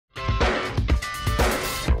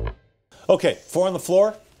Okay, 4 on the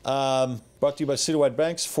floor. Brought to you by Citywide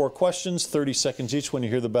Banks. 4 questions, 30 seconds each. When you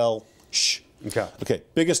hear the bell, shh. Okay. Okay,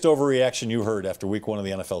 biggest overreaction you heard after week 1 of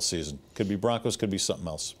the NFL season. Could be Broncos, could be something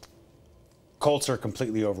else. Colts are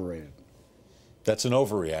completely overrated. That's an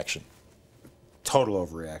overreaction. Total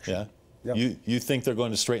overreaction. Yeah? Yep. You think they're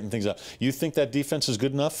going to straighten things out. You think that defense is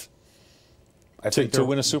good enough I think to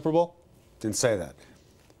win a Super Bowl? Didn't say that.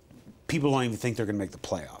 People don't even think they're going to make the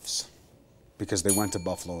playoffs because they went to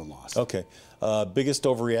Buffalo and lost. Okay. Biggest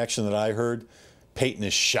overreaction that I heard, Peyton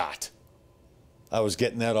is shot. I was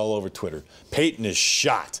getting that all over Twitter. Peyton is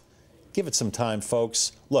shot. Give it some time,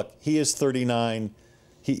 folks. Look, he is 39.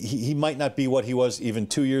 He might not be what he was even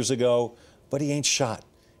 2 years ago, but he ain't shot.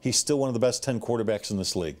 He's still one of the best 10 quarterbacks in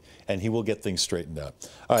this league, and he will get things straightened out.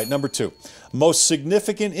 All right, number 2. Most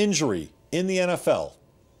significant injury in the NFL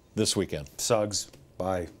this weekend. Suggs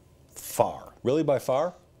by far. Really, by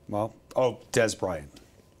far? Well, Dez Bryant.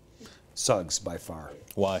 Suggs by far.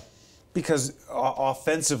 Why? Because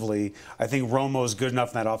offensively, I think Romo's good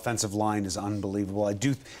enough, and that offensive line is unbelievable.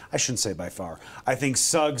 I shouldn't say by far. I think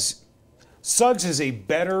Suggs is a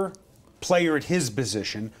better player at his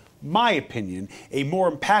position, my opinion, a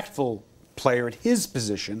more impactful player at his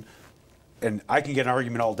position, and I can get an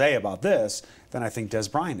argument all day about this, than I think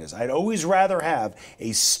Dez Bryant is. I'd always rather have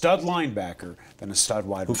a stud linebacker than a stud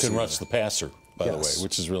wide receiver. Who can rush the passer, by the way,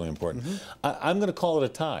 which is really important. I'm going to call it a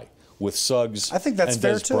tie with Suggs I think that's and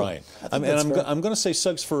fair Dez too. Bryant. I'm going to say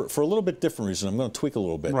Suggs for a little bit different reason. I'm going to tweak a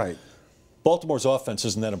little bit. Right. Baltimore's offense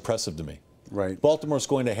isn't that impressive to me. Right. Baltimore's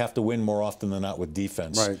going to have to win more often than not with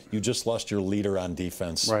defense. Right. You just lost your leader on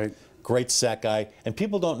defense. Right. Great sack guy. And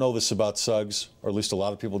people don't know this about Suggs, or at least a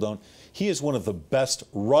lot of people don't. He is one of the best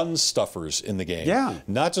run stuffers in the game. Yeah.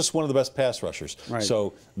 Not just one of the best pass rushers. Right.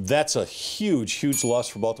 So that's a huge, huge loss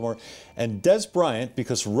for Baltimore. And Dez Bryant,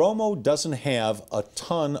 because Romo doesn't have a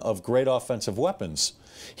ton of great offensive weapons.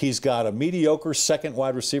 He's got a mediocre second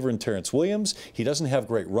wide receiver in Terrence Williams. He doesn't have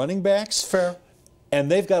great running backs. Fair. And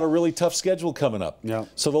they've got a really tough schedule coming up. Yeah.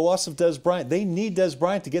 So the loss of Dez Bryant, they need Dez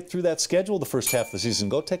Bryant to get through that schedule the first half of the season.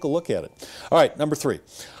 Go take a look at it. All right, number 3.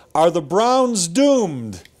 Are the Browns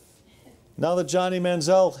doomed now that Johnny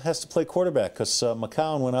Manziel has to play quarterback because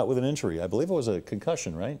McCown went out with an injury? I believe it was a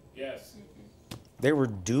concussion, right? Yes. They were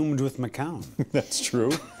doomed with McCown. That's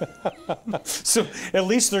true. So at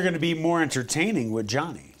least they're going to be more entertaining with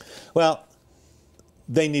Johnny. Well,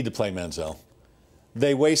 they need to play Manziel.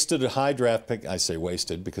 They wasted a high draft pick. I say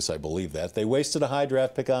wasted because I believe that. They wasted a high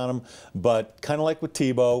draft pick on him, but kind of like with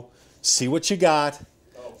Tebow, see what you got,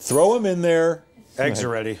 throw him in there. Eggs are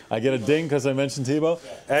ready. I get a ding because I mentioned Tebow.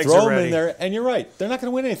 Eggs throw are him ready. in there, and you're right. They're not going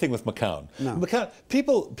to win anything with McCown. No. McCown.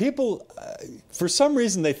 People, for some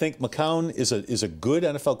reason, they think McCown is a good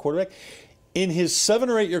NFL quarterback. In his 7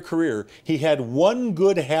 or 8 year career, he had one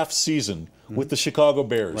good half season with the Chicago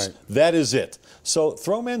Bears. Right. That is it. So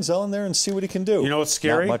throw Manziel in there and see what he can do. You know what's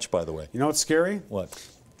scary? Not much, by the way. You know what's scary? What?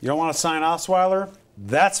 You don't want to sign Osweiler?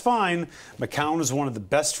 That's fine. McCown is one of the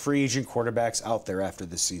best free agent quarterbacks out there after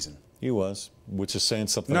this season. He was, which is saying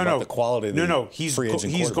something about the quality of the he's free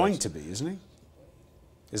agent he's quarterbacks. going to be, isn't he?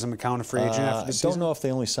 Isn't McCown a free agent after this I season? don't know if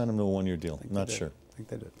they only signed him to a 1-year deal. I'm not they did. sure. I think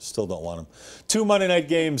they did. Still don't want him. 2 Monday night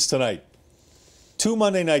games tonight. 2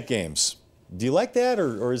 Monday night games. Do you like that,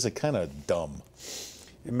 or is it kind of dumb?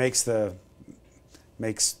 It makes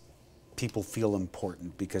people feel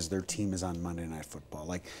important because their team is on Monday Night Football.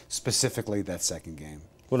 Like specifically that second game.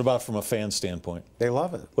 What about from a fan standpoint? They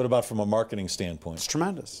love it. What about from a marketing standpoint? It's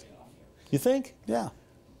tremendous. You think? Yeah.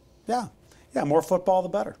 Yeah. Yeah, more football the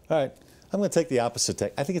better. All right. I'm going to take the opposite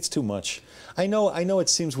take. I think it's too much. I know it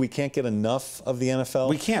seems we can't get enough of the NFL.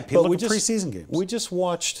 We can't. But Look at preseason games. We just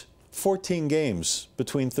watched 14 games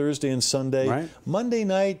between Thursday and Sunday. Right. Monday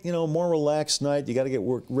night, more relaxed night. You got to get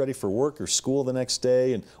ready for work or school the next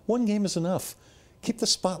day, and one game is enough. Keep the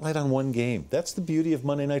spotlight on one game. That's the beauty of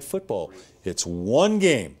Monday Night Football. It's one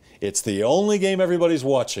game. It's the only game everybody's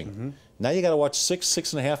watching. Now you got to watch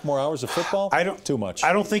 6.5 more hours of football? Too much.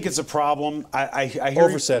 I don't think it's a problem. I hear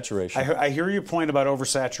Oversaturation. I hear your point about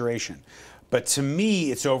oversaturation. But to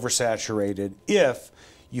me, it's oversaturated if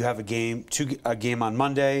you have a game on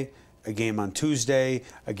Monday, a game on Tuesday,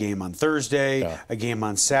 a game on Thursday, a game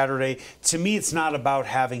on Saturday. To me, it's not about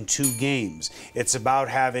having 2 games. It's about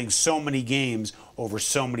having so many games over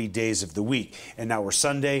so many days of the week. And now we're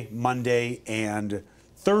Sunday, Monday, and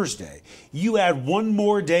Thursday. You add one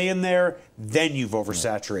more day in there, then you've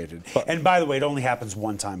oversaturated. And by the way, it only happens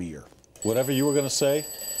one time a year. Whatever you were going to say,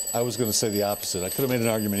 I was going to say the opposite. I could have made an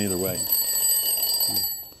argument either way.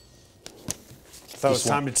 thought it was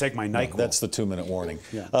time to take my NyQuil. That's the 2-minute warning.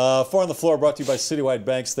 Yeah. Four on the Floor brought to you by Citywide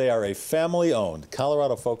Banks. They are a family-owned,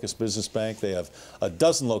 Colorado-focused business bank. They have a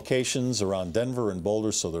dozen locations around Denver and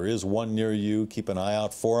Boulder, so there is one near you. Keep an eye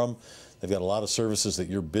out for them. They've got a lot of services that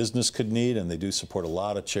your business could need, and they do support a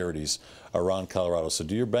lot of charities around Colorado. So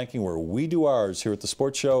do your banking where we do ours here at the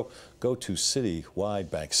Sports Show. Go to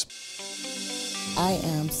Citywide Banks. I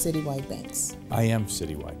am Citywide Banks. I am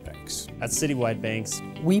Citywide Banks. At Citywide Banks,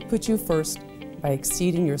 we put you first by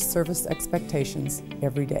exceeding your service expectations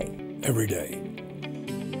every day. Every day.